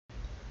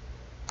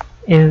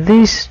In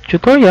this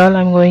tutorial,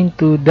 I'm going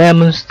to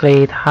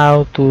demonstrate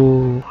how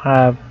to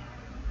have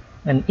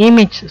an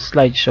image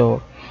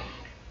slideshow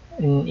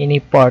in any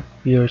part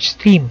of your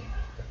stream.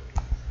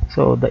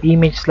 So the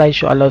image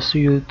slideshow allows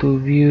you to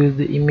view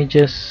the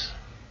images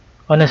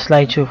on a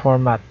slideshow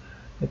format.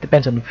 It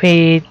depends on the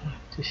fade,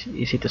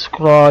 easy to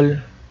scroll,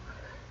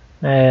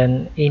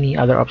 and any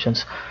other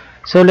options.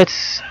 So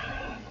let's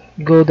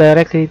go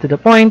directly to the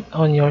point.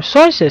 On your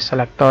sources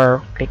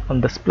selector, click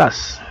on this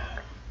plus.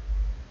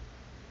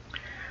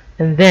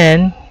 And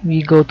then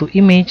we go to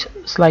image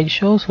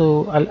slideshow.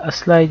 So a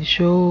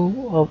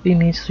slideshow of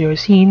image to your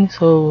scene.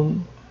 So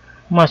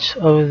much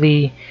of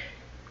the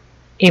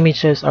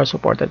images are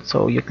supported.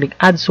 So you click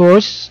add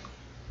source,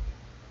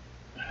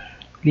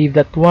 leave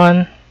that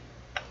one.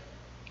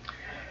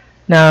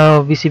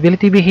 Now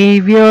visibility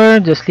behavior,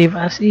 just leave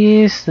as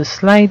is. The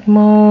slide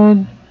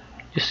mode,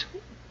 just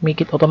make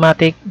it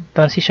automatic.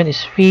 Transition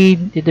is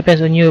fade. It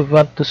depends on you if you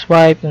want to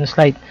swipe and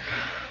slide.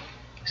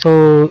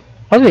 So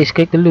always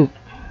click the loop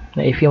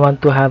if you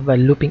want to have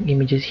looping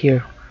images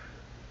here.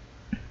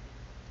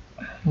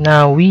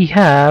 Now we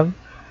have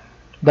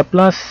the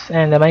plus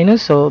and the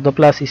minus. So the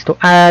plus is to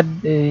add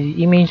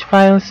image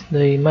files,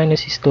 the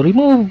minus is to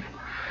remove,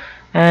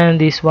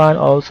 and this one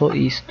also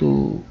is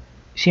to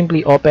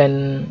simply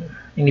open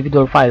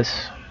individual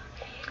files.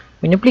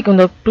 When you click on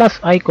the plus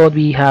icon,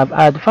 we have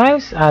add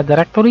files, add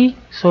directory.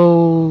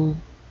 So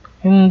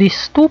in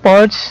these two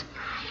parts,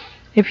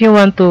 if you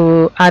want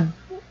to add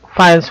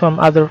files from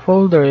other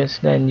folders,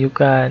 then you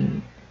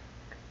can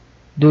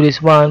do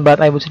this one, but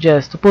I would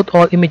suggest to put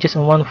all images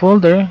in one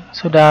folder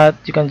so that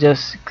you can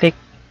just click,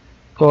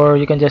 or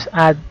you can just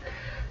add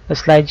a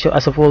slideshow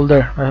as a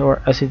folder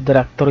or as a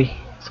directory.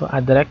 So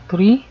add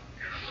directory,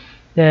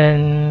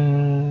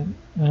 then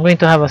I'm going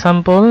to have a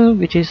sample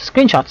which is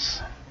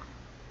screenshots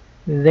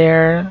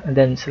there, and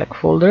then select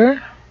folder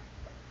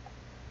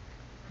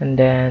and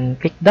then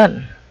click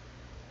done.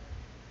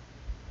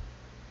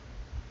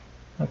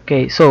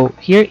 Okay, so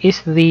here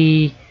is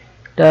the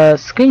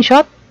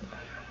screenshot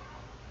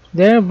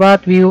there,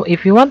 but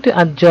if you want to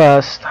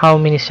adjust how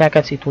many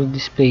seconds it will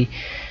display,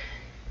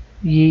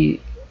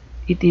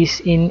 it is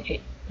in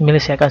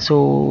milliseconds,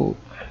 so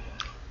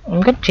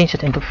I'm gonna change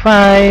it into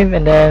 5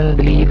 and then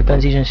delete the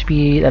transition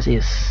speed as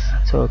is.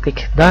 So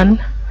click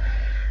done,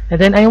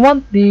 and then I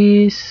want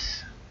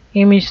this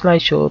image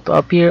slideshow to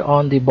appear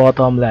on the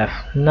bottom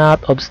left, not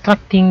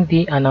obstructing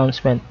the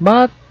announcement,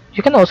 but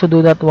you can also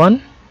do that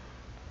one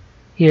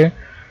here.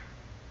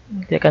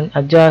 You can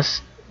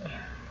adjust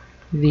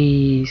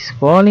the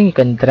scrolling, you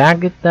can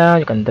drag it down,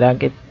 you can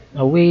drag it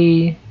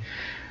away.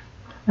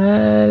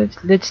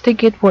 Let's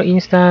take it for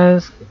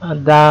instance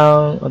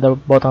down on the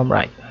bottom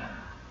right.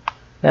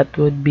 That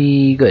would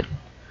be good.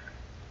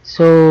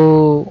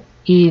 So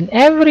in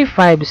every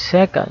 5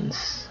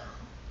 seconds,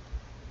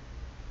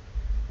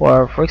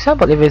 or for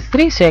example if it's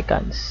 3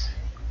 seconds,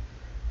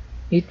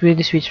 it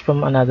will switch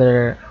from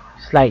another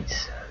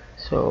slides.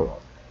 So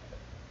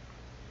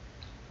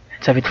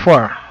let's have it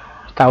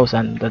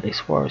 4,000, that is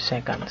 4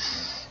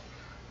 seconds,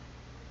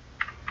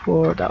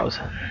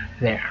 4,000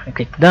 there. I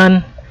click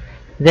done,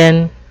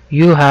 then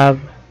you have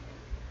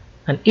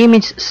an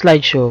image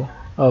slideshow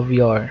of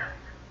your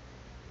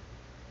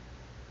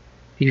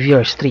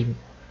stream,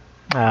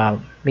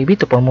 maybe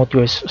to promote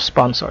your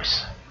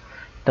sponsors.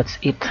 That's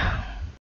it.